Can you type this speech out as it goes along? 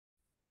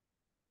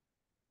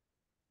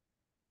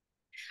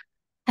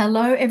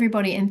Hello,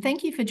 everybody, and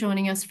thank you for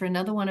joining us for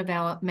another one of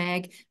our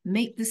MAG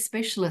Meet the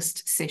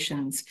Specialist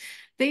sessions.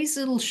 These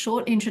little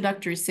short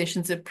introductory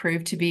sessions have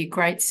proved to be a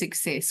great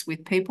success,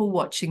 with people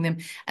watching them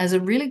as a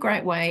really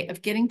great way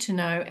of getting to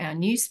know our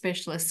new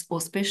specialists or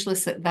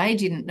specialists that they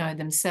didn't know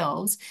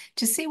themselves,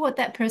 to see what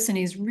that person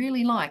is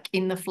really like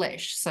in the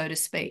flesh, so to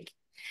speak.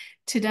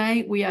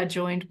 Today, we are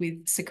joined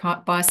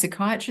by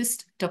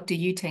psychiatrist Dr.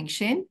 Yu-Tang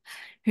Shen,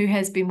 who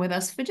has been with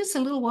us for just a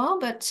little while,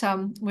 but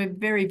we're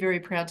very, very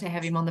proud to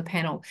have him on the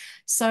panel.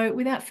 So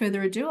without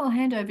further ado, I'll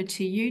hand over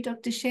to you,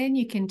 Dr. Shen.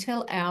 You can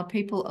tell our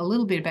people a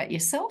little bit about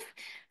yourself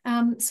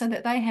so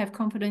that they have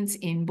confidence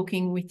in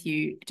booking with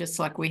you, just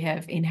like we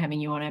have in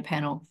having you on our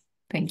panel.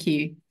 Thank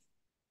you.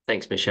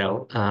 Thanks,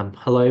 Michelle.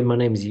 Hello, my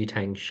name is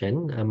Yu-Tang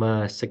Shen. I'm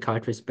a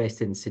psychiatrist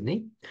based in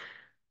Sydney,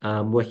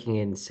 working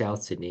in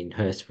South Sydney in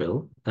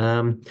Hurstville.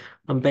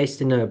 I'm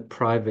based in a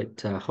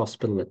private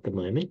hospital at the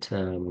moment,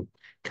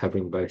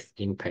 covering both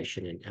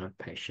inpatient and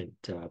outpatient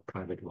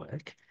private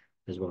work,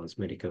 as well as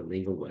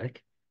medico-legal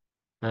work.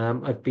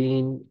 I've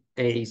been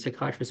a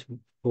psychiatrist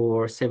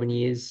for 7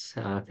 years,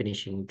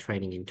 finishing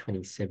training in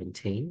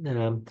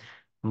 2017.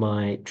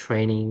 My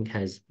training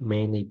has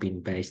mainly been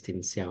based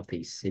in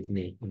Southeast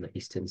Sydney, in the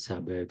eastern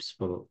suburbs,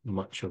 for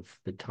much of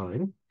the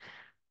time.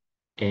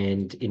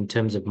 And in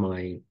terms of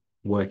my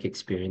work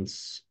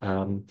experience,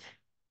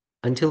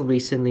 until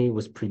recently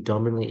was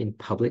predominantly in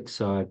public.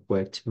 So I've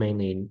worked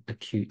mainly in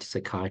acute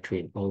psychiatry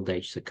and old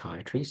age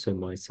psychiatry. So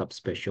my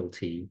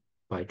subspecialty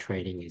by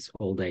training is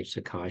old age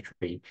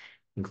psychiatry,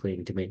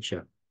 including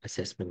dementia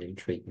assessment and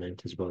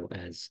treatment, as well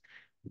as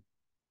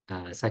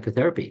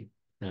psychotherapy.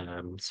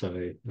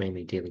 So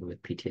mainly dealing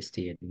with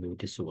PTSD and mood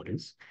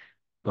disorders.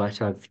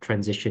 But I've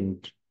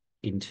transitioned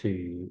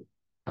into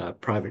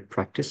private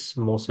practice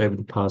more so over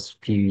the past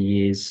few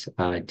years,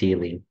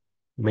 dealing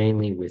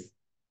mainly with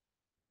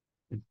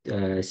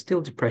still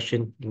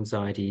depression,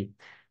 anxiety,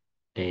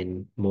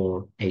 and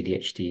more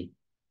ADHD,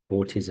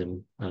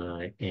 autism,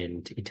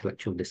 and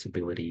intellectual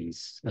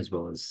disabilities, as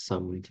well as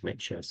some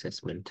dementia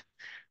assessment,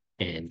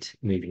 and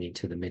moving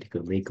into the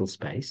medical legal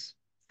space,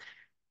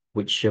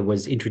 which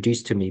was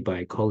introduced to me by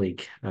a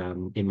colleague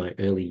in my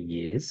early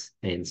years.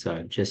 And so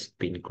I've just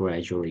been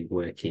gradually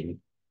working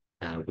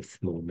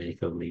with more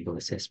medical legal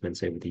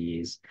assessments over the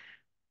years.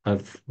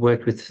 I've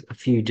worked with a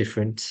few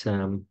different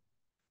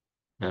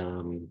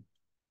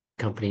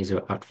companies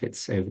or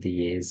outfits over the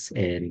years,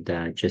 and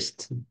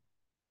just,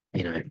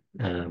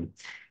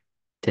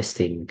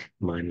 testing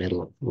my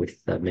mettle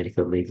with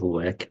medical legal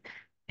work.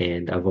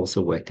 And I've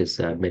also worked as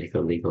a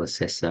medical legal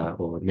assessor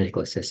or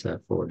medical assessor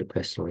for the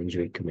Personal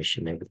Injury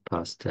Commission over the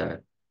past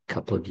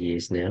couple of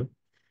years now.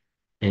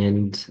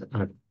 And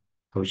I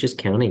was just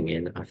counting,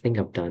 and I think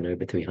I've done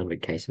over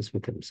 300 cases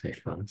with them so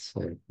far.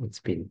 So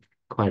it's been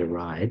quite a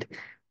ride.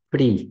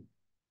 Pretty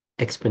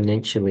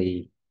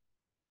exponentially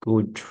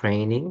good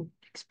training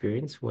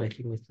experience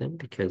working with them,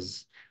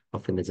 because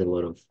often there's a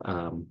lot of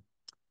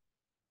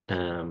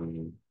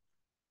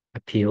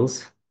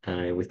appeals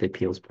with the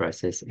appeals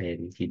process,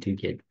 and you do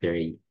get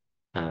very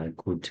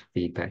good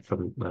feedback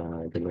from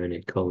the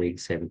learned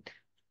colleagues, and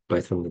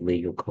both from the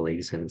legal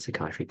colleagues and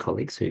psychiatry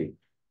colleagues, who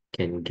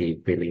can give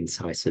really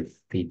incisive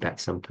feedback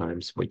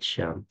sometimes, which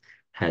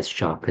has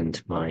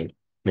sharpened my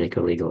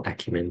medical legal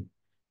acumen.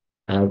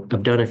 I've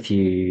done a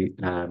few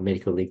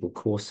medical legal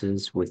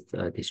courses with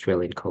the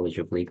Australian College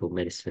of Legal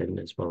Medicine,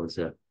 as well as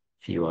a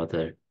few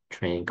other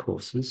training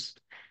courses.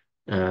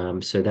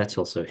 So that's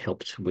also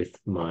helped with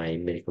my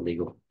medical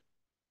legal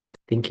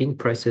thinking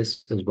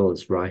process, as well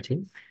as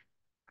writing.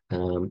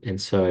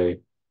 And so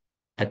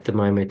at the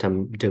moment,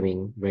 I'm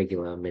doing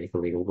regular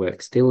medical legal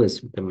work, still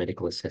as a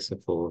medical assessor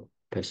for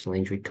Personal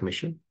Injury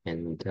Commission,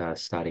 and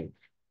starting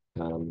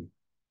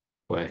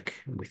work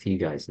with you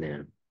guys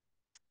now.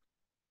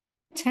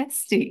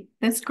 Fantastic.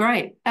 That's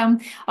great.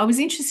 I was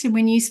interested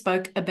when you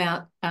spoke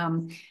about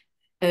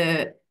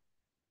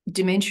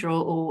dementia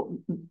or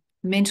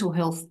mental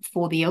health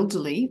for the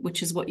elderly,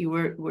 which is what you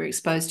were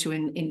exposed to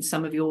in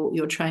some of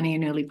your training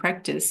and early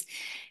practice.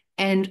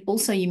 And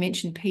also you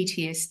mentioned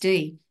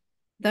PTSD.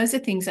 Those are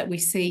things that we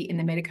see in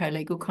the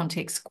medico-legal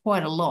context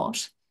quite a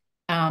lot.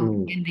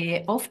 And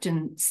they're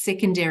often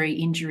secondary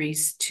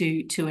injuries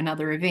to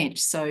another event.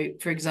 So,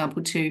 for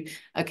example, to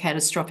a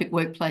catastrophic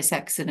workplace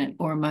accident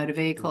or a motor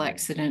vehicle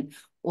accident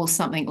or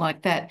something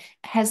like that.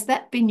 Has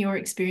that been your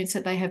experience,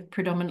 that they have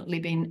predominantly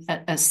been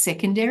a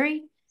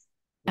secondary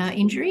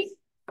injury?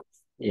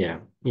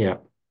 Yeah.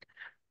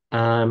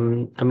 I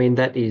mean,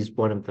 that is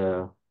one of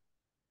the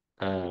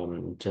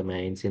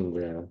domains in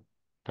the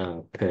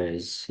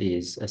PERS,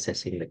 is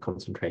assessing the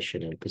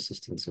concentration and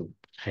persistence of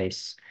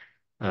pace.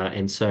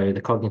 And so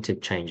the cognitive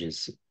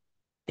changes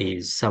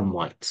is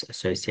somewhat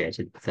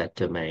associated with that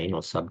domain or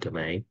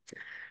subdomain.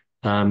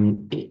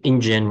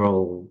 In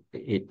general,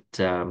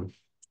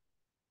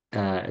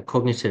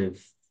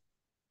 cognitive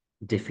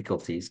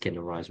difficulties can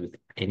arise with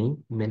any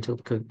mental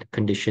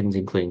conditions,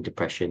 including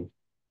depression,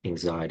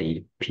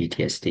 anxiety,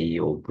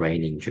 PTSD, or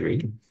brain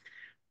injury.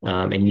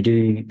 And you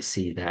do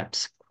see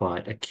that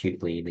quite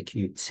acutely in the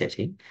acute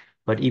setting.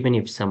 But even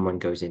if someone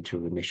goes into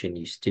remission,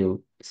 you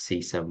still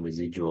see some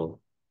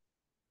residual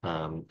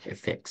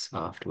effects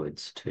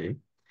afterwards too.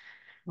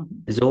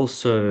 There's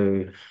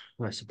also,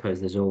 I suppose,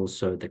 there's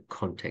also the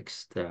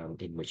context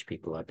in which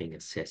people are being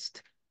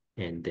assessed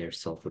and their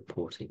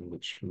self-reporting,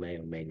 which may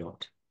or may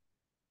not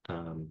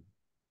um,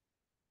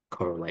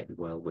 correlate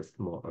well with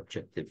more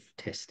objective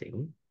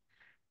testing.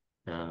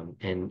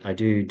 And I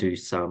do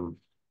some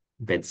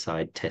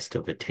bedside test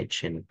of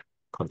attention,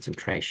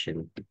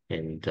 concentration,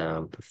 and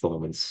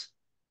performance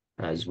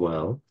as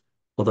well.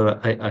 Although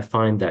I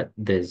find that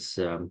there's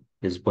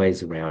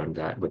ways around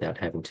that without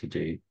having to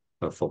do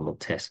a formal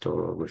test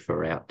or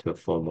refer out to a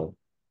formal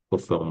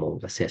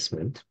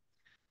assessment.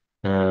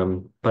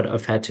 But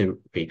I've had to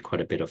read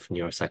quite a bit of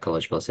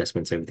neuropsychological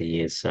assessments over the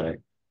years, so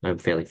I'm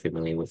fairly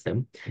familiar with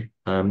them.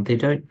 They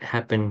don't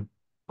happen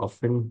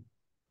often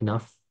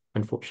enough,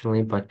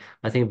 unfortunately, but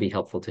I think it'd be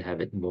helpful to have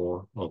it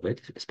more of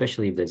it,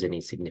 especially if there's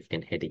any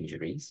significant head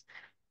injuries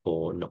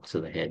or knocks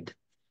to the head.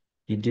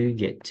 You do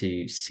get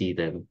to see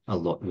them a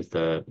lot with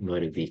the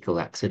motor vehicle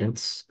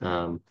accidents,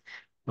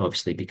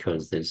 obviously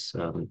because there's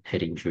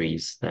head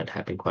injuries that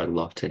happen quite a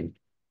lot. And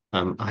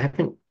I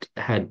haven't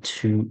had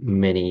too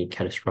many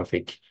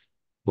catastrophic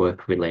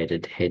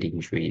work-related head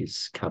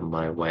injuries come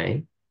my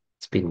way.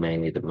 It's been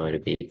mainly the motor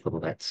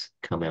vehicle that's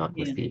come out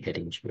with the head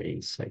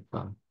injuries so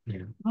far.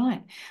 Yeah.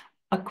 Right.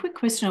 A quick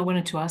question I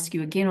wanted to ask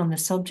you again on the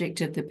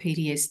subject of the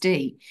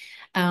PTSD.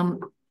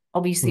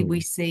 Obviously,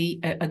 we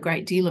see a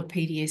great deal of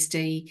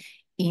PTSD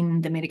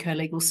in the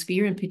medico-legal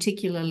sphere, and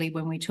particularly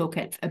when we talk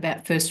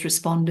about first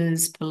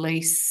responders,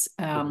 police,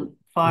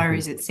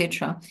 fireys,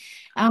 etc.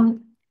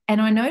 And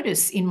I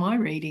notice in my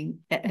reading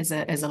as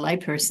a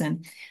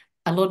layperson,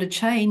 a lot of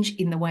change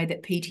in the way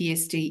that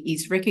PTSD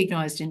is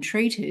recognised and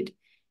treated,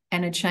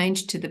 and a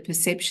change to the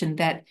perception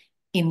that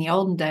in the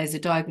olden days, a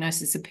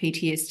diagnosis of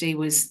PTSD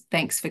was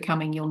thanks for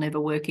coming, you'll never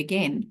work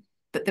again.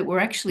 But that we're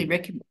actually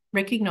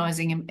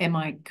recognising, am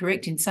I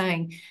correct in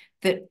saying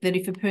that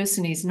if a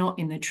person is not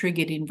in the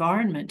triggered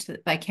environment,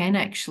 that they can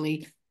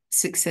actually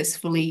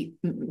successfully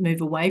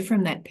move away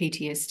from that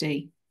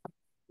PTSD?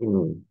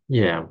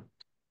 Yeah.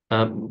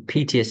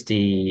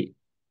 PTSD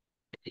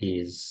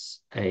is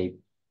a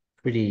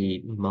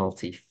pretty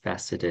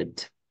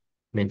multifaceted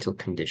mental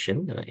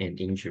condition and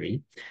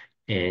injury,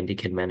 and it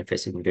can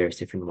manifest in various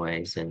different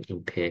ways and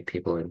impair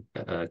people in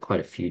quite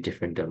a few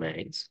different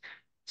domains.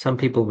 Some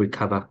people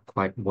recover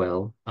quite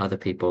well. Other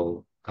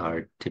people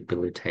are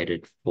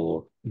debilitated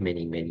for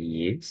many, many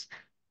years,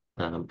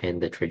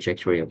 and the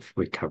trajectory of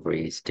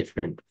recovery is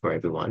different for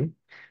everyone.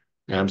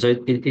 So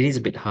it is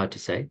a bit hard to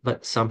say,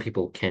 but some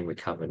people can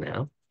recover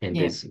now, and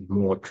there's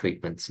more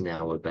treatments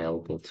now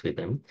available to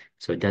them.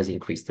 So it does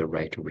increase the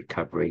rate of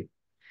recovery.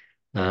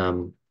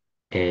 And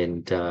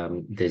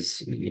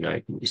there's,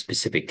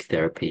 specific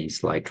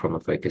therapies like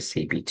trauma-focused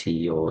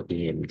CBT or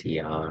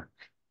EMDR.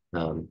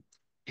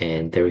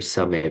 And there is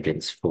some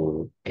evidence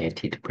for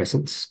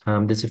antidepressants.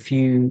 There's a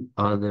few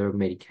other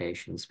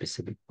medications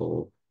specific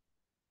for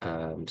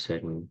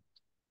certain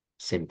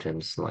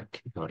symptoms like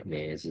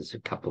nightmares. There's a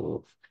couple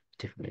of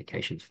different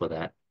medications for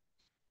that.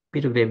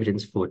 Bit of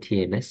evidence for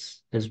TMS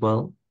as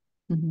well.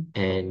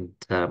 And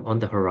on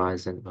the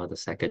horizon are the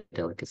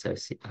psychedelic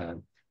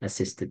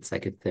assisted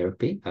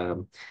psychotherapy,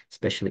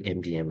 especially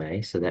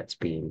MDMA. So that's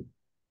been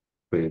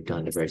approved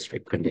under very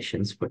strict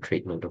conditions for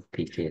treatment of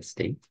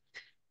PTSD.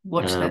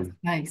 Watch that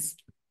space.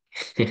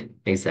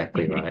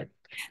 Exactly right.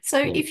 So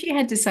if you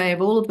had to say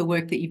of all of the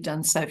work that you've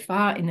done so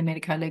far in the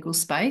medico-legal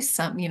space,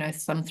 some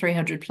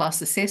 300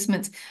 plus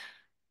assessments,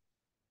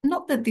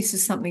 not that this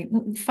is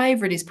something,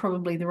 favorite is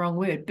probably the wrong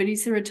word, but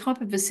is there a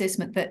type of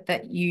assessment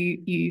that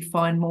you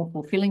find more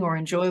fulfilling or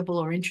enjoyable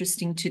or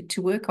interesting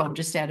to work on,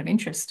 just out of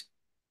interest?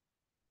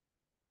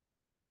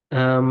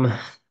 The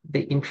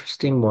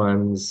interesting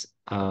ones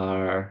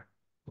are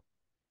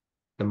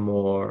the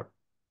more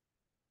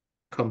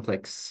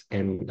complex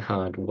and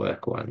hard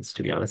work ones,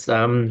 to be honest.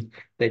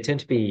 They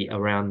tend to be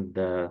around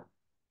the,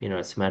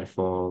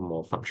 somatoform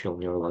or functional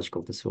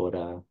neurological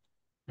disorder.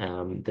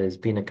 There's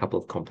been a couple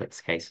of complex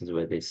cases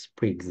where there's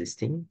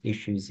pre-existing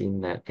issues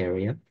in that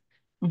area,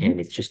 and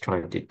it's just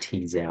trying to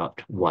tease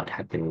out what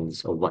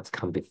happens or what's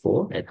come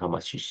before and how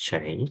much has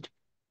changed,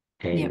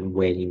 and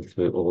wading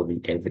through all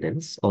the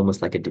evidence,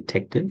 almost like a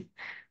detective.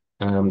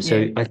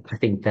 So I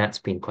think that's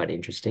been quite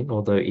interesting,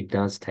 although it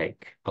does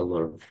take a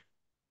lot of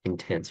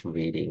intense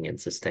reading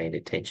and sustained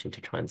attention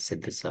to try and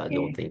synthesize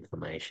all the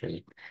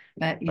information.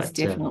 That is But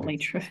definitely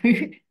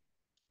true.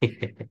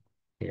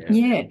 yeah.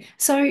 Yeah.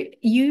 So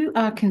you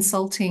are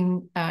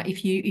consulting,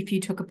 if you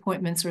took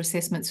appointments or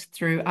assessments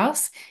through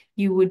us,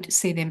 you would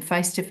see them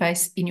face to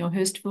face in your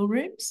Hurstville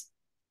rooms?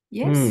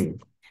 Yes.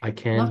 I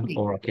can, Lovely.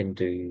 or I can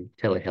do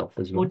telehealth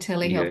as Or well.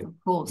 telehealth, of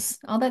course.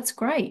 Oh, that's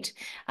great.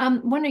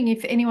 Wondering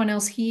if anyone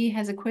else here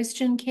has a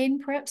question. Ken,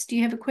 perhaps, do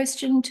you have a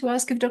question to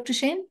ask of Dr.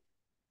 Shen?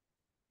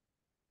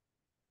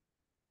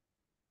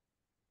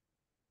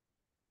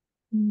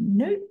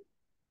 No,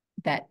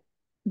 that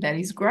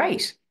is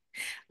great.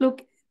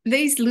 Look,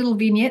 These little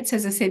vignettes,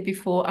 as I said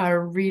before, are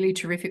a really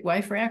terrific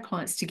way for our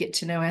clients to get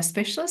to know our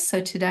specialists.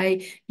 So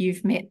today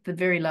you've met the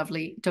very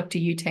lovely Dr.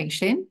 Yu-Tang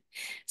Shen,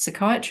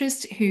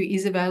 psychiatrist, who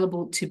is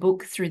available to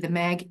book through the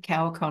MAG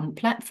Cowicon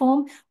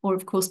platform, or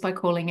of course by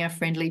calling our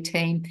friendly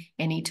team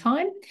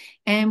anytime.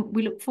 And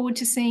we look forward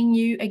to seeing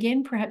you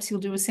again. Perhaps you'll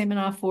do a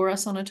seminar for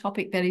us on a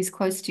topic that is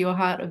close to your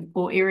heart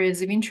or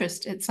areas of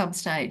interest at some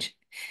stage.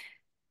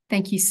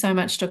 Thank you so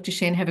much, Dr.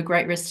 Shen. Have a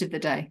great rest of the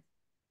day.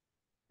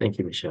 Thank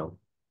you, Michelle.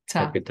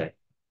 Have a Ta. good day.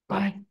 Bye.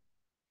 Bye.